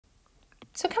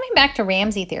So coming back to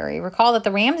Ramsey theory, recall that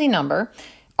the Ramsey number,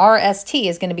 RST,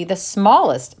 is going to be the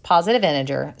smallest positive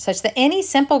integer such that any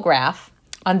simple graph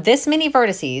on this many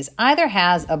vertices either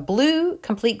has a blue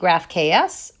complete graph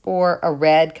KS or a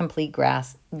red complete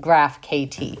graph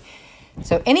KT.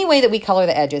 So any way that we color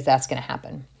the edges, that's going to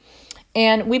happen.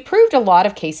 And we proved a lot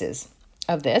of cases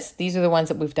of this. These are the ones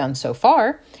that we've done so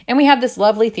far. And we have this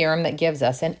lovely theorem that gives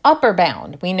us an upper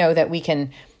bound. We know that we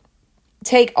can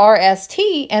take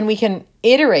RST and we can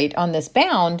iterate on this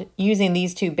bound using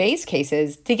these two base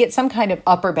cases to get some kind of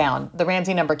upper bound. The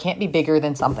Ramsey number can't be bigger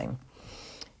than something.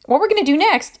 What we're going to do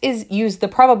next is use the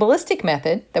probabilistic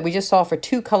method that we just saw for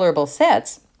two colorable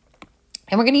sets.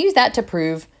 And we're going to use that to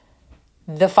prove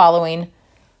the following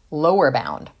lower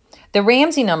bound. The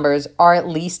Ramsey numbers are at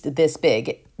least this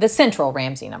big, the central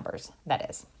Ramsey numbers, that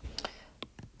is.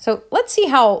 So let's see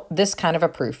how this kind of a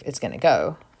proof is going to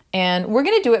go. And we're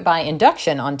going to do it by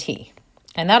induction on T.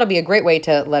 And that'll be a great way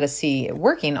to let us see it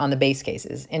working on the base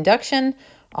cases. Induction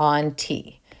on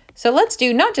T. So let's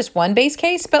do not just one base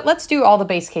case, but let's do all the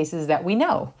base cases that we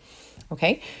know.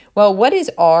 Okay, well, what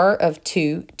is R of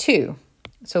 2, 2?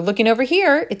 So looking over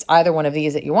here, it's either one of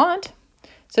these that you want.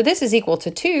 So this is equal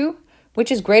to 2,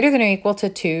 which is greater than or equal to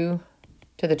 2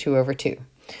 to the 2 over 2.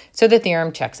 So the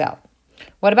theorem checks out.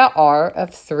 What about R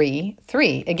of 3,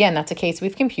 3? Again, that's a case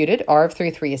we've computed. R of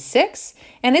 3, 3 is 6,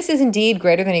 and this is indeed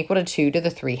greater than or equal to 2 to the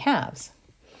 3 halves.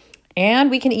 And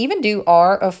we can even do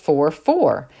R of 4,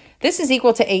 4. This is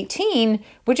equal to 18,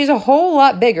 which is a whole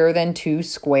lot bigger than 2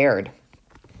 squared.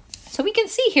 So we can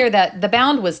see here that the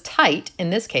bound was tight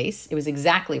in this case. It was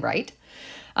exactly right.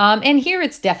 And here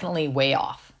it's definitely way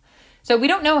off. So we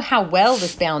don't know how well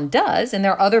this bound does, and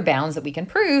there are other bounds that we can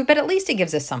prove, but at least it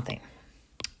gives us something.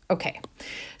 Okay,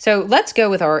 so let's go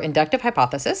with our inductive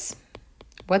hypothesis.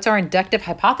 What's our inductive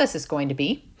hypothesis going to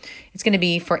be? It's going to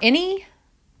be for any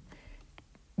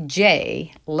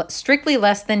j strictly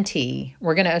less than t,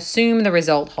 we're going to assume the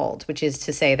result holds, which is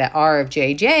to say that R of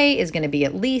jj is going to be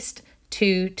at least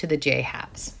 2 to the j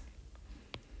halves.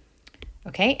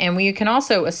 Okay, and we can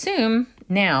also assume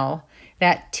now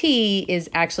that t is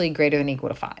actually greater than or equal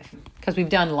to 5, because we've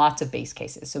done lots of base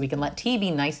cases, so we can let t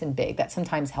be nice and big. That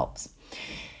sometimes helps.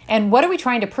 And what are we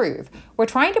trying to prove? We're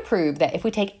trying to prove that if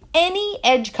we take any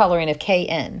edge coloring of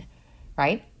kn,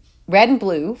 right, red and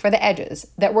blue for the edges,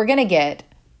 that we're going to get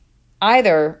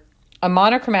either a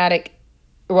monochromatic,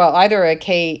 well, either a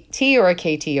KT or a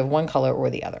KT of one color or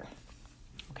the other.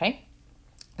 Okay?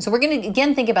 So we're going to,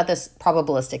 again, think about this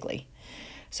probabilistically.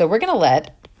 So we're going to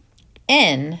let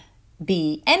n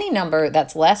be any number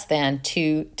that's less than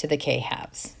 2 to the k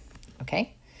halves.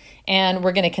 Okay? And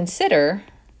we're going to consider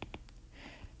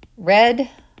red,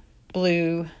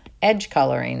 blue edge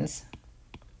colorings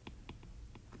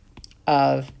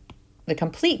of the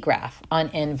complete graph on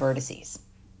n vertices.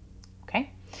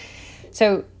 Okay?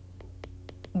 So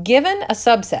given a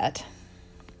subset,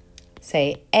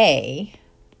 say A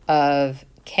of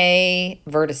k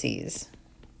vertices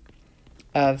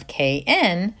of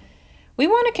kn, we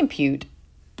want to compute,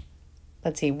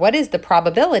 let's see, what is the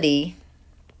probability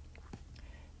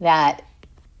that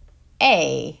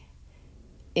A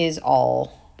is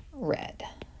all red?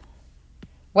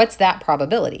 What's that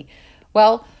probability?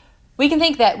 Well, we can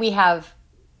think that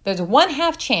there's a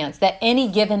 1/2 chance that any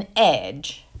given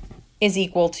edge is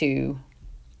equal to,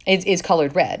 is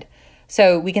colored red.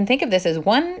 So we can think of this as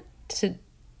 1/2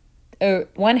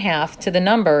 to the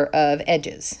number of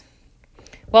edges.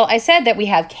 Well, I said that we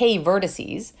have k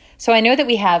vertices, so I know that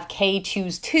we have k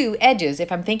choose 2 edges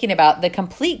if I'm thinking about the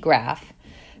complete graph.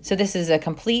 So this is a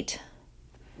complete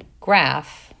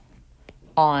graph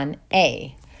on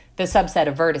A, the subset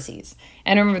of vertices.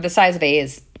 And remember, the size of A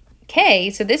is k,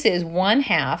 so this is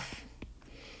 1/2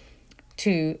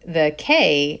 to the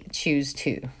k choose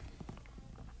 2.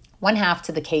 1/2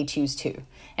 to the k choose 2.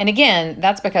 And again,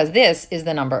 that's because this is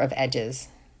the number of edges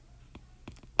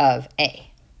of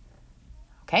A.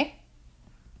 Okay?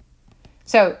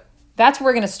 So that's where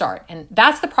we're going to start. And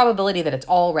that's the probability that it's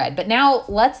all red. But now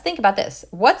let's think about this.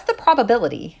 What's the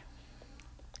probability?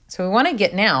 So we want to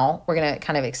get now, we're going to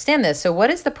kind of extend this. So what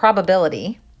is the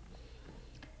probability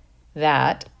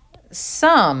that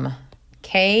some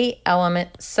k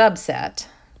element subset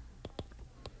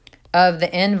of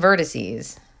the n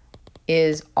vertices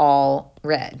is all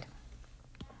red?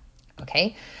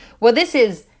 Okay, well, this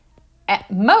is at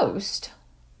most,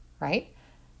 right,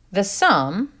 the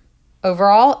sum over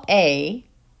all A,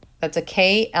 that's a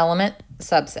k element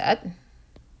subset,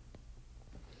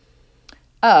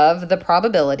 of the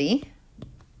probability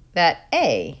that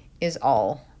A is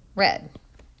all red.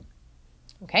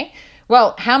 Okay,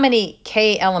 well, how many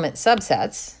k element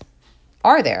subsets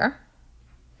are there?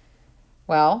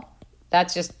 Well,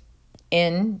 that's just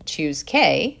n choose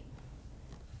k.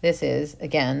 This is,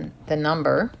 again, the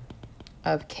number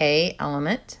of k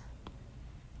element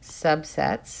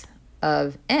subsets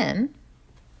of n.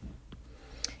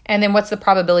 And then what's the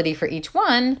probability for each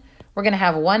one? We're going to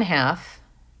have 1/2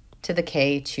 to the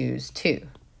k choose 2,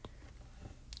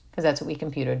 because that's what we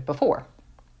computed before.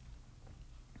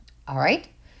 All right,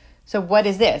 so what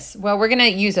is this? Well, we're going to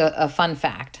use a fun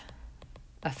fact,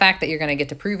 a fact that you're going to get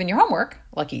to prove in your homework,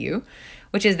 lucky you,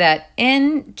 which is that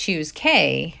n choose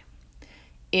k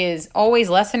is always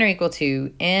less than or equal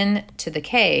to n to the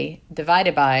k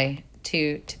divided by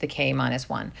 2 to the k minus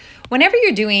 1. Whenever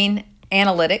you're doing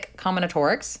analytic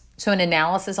combinatorics, so an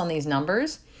analysis on these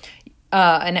numbers,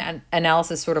 an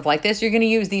analysis sort of like this, you're going to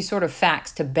use these sort of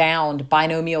facts to bound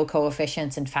binomial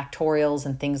coefficients and factorials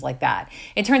and things like that.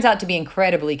 It turns out to be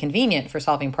incredibly convenient for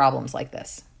solving problems like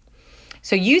this.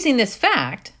 So using this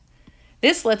fact,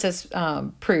 this lets us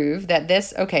prove that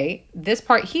this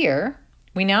part here,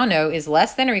 we now know is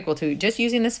less than or equal to, just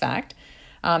using this fact,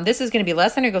 this is going to be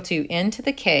less than or equal to n to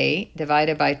the k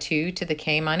divided by 2 to the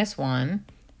k minus 1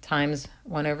 times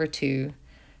 1 over 2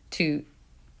 to,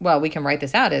 well, we can write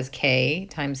this out as k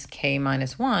times k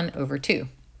minus 1 over 2.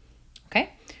 Okay?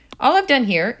 All I've done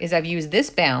here is I've used this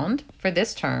bound for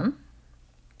this term,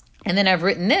 and then I've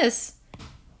written this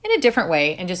in a different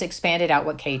way and just expanded out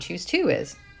what k choose 2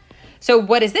 is. So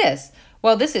what is this?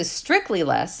 Well, this is strictly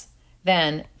less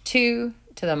than 2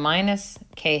 to the minus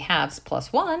k halves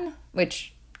plus 1,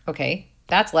 which, okay,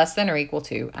 that's less than or equal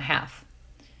to 1/2.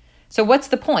 So what's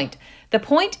the point? The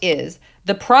point is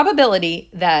the probability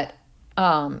that,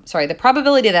 the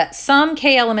probability that some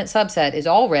k element subset is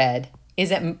all red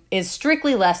is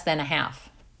strictly less than 1/2.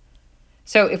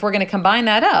 So if we're going to combine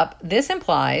that up, this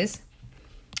implies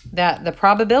that the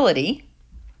probability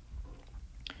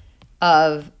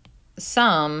of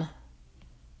some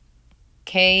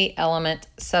k element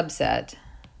subset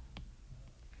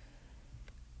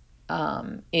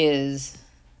is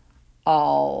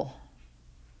all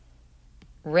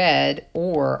red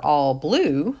or all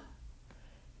blue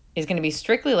is going to be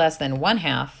strictly less than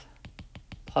 1/2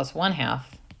 plus 1/2,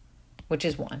 which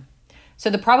is 1. So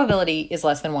the probability is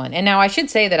less than 1. And now I should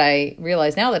say that I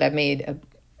realize now that I've made a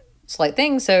slight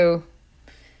thing. So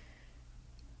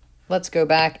let's go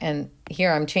back, and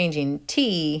here I'm changing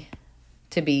t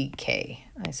to be k.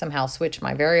 I somehow switched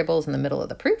my variables in the middle of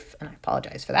the proof, and I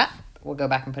apologize for that. But we'll go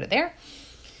back and put it there.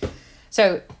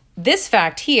 So this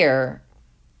fact here,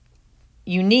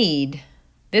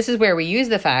 this is where we use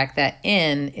the fact that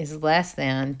n is less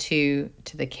than 2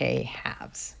 to the k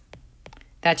halves.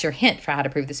 That's your hint for how to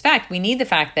prove this fact. We need the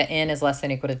fact that n is less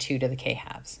than or equal to 2 to the k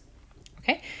halves.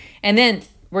 Okay? And then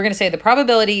we're going to say the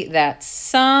probability that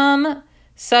some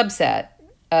subset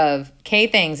of k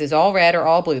things is all red or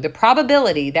all blue, the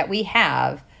probability that we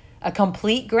have a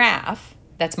complete graph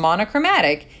that's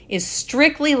monochromatic is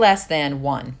strictly less than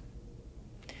 1.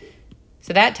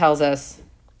 So that tells us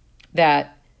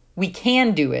that we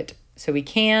can do it. So we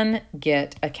can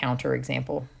get a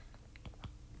counterexample.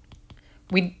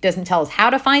 It doesn't tell us how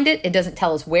to find it. It doesn't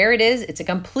tell us where it is. It's a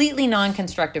completely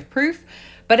non-constructive proof,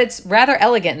 but it's rather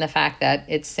elegant in the fact that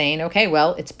it's saying, okay,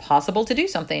 well, it's possible to do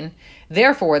something.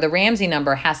 Therefore, the Ramsey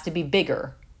number has to be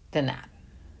bigger than that.